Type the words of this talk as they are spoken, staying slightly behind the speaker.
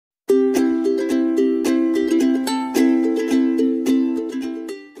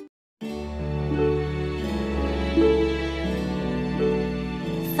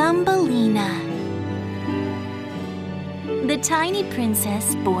tiny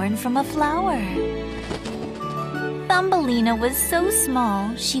princess born from a flower. Thumbelina was so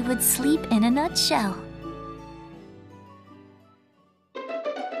small she would sleep in a nutshell.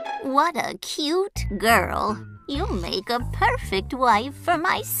 What a cute girl. You'll make a perfect wife for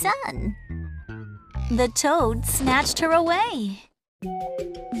my son. The toad snatched her away.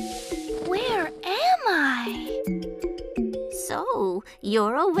 Where am I? So,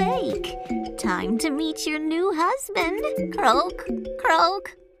 you're awake. Time to meet your new husband. Croak,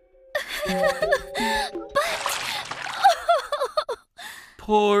 croak. But...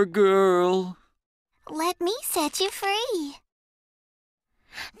 Poor girl. Let me set you free.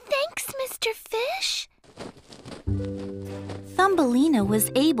 Thanks, Mr. Fish. Thumbelina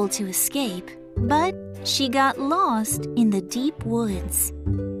was able to escape, but she got lost in the deep woods.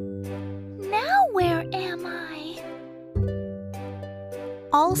 Now where am I?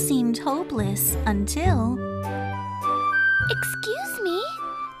 All seemed hopeless until... Excuse me,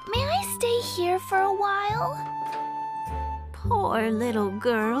 may I stay here for a while? Poor little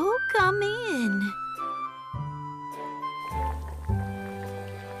girl, come in.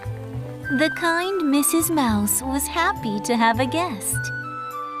 The kind Mrs. Mouse was happy to have a guest.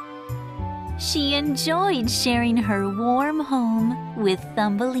 She enjoyed sharing her warm home with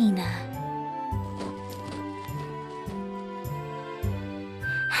Thumbelina.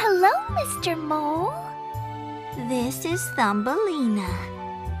 Hello, Mr. Mole. This is Thumbelina.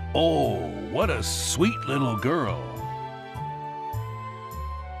 Oh, what a sweet little girl.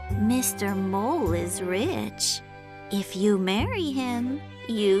 Mr. Mole is rich. If you marry him,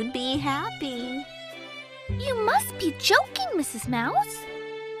 you'd be happy. You must be joking, Mrs. Mouse.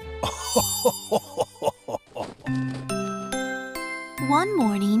 One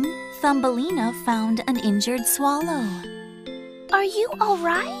morning, Thumbelina found an injured swallow. Are you all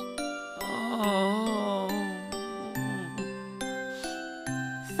right? Oh.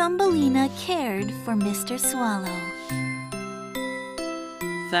 Thumbelina cared for Mr. Swallow.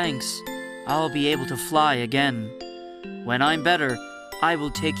 Thanks. I'll be able to fly again. When I'm better, I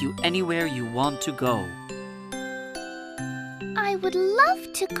will take you anywhere you want to go. I would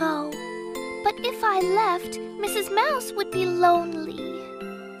love to go. But if I left, Mrs. Mouse would be lonely.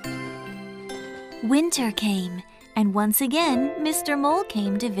 Winter came, and once again, Mr. Mole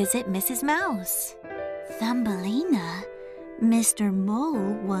came to visit Mrs. Mouse. Thumbelina, Mr.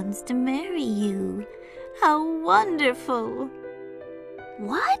 Mole wants to marry you. How wonderful!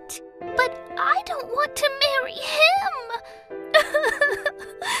 What? But I don't want to marry him!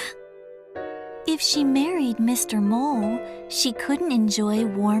 If she married Mr. Mole, she couldn't enjoy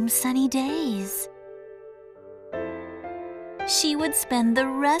warm, sunny days. She would spend the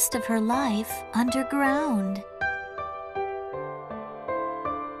rest of her life underground.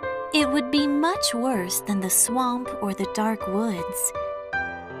 It would be much worse than the swamp or the dark woods.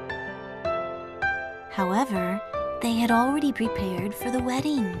 However, they had already prepared for the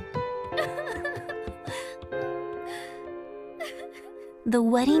wedding. The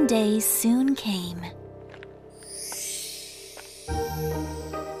wedding day soon came.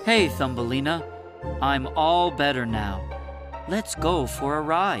 Hey, Thumbelina. I'm all better now. Let's go for a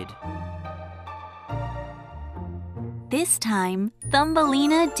ride. This time,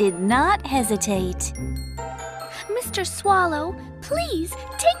 Thumbelina did not hesitate. Mr. Swallow, please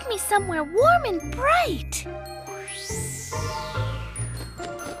take me somewhere warm and bright.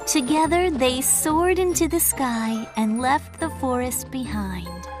 Together, they soared into the sky and left the forest behind.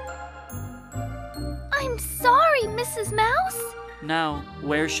 I'm sorry, Mrs. Mouse. Now,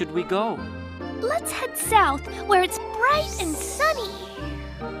 where should we go? Let's head south, where it's bright and sunny.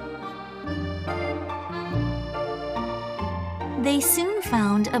 They soon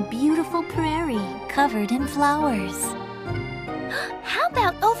found a beautiful prairie covered in flowers. How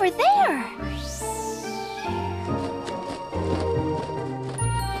about over there?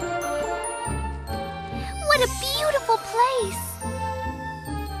 What a beautiful place!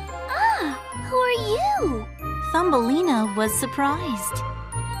 Ah, who are you? Thumbelina was surprised.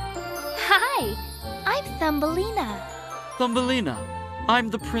 Hi, I'm Thumbelina. Thumbelina, I'm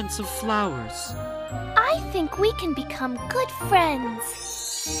the Prince of Flowers. I think we can become good friends.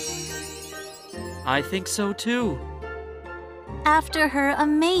 I think so too. After her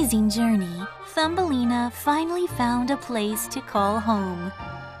amazing journey, Thumbelina finally found a place to call home.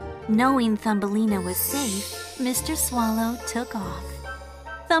 Knowing Thumbelina was safe, Mr. Swallow took off.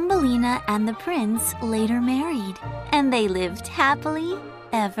 Thumbelina and the prince later married, and they lived happily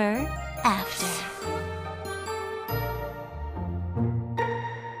ever after.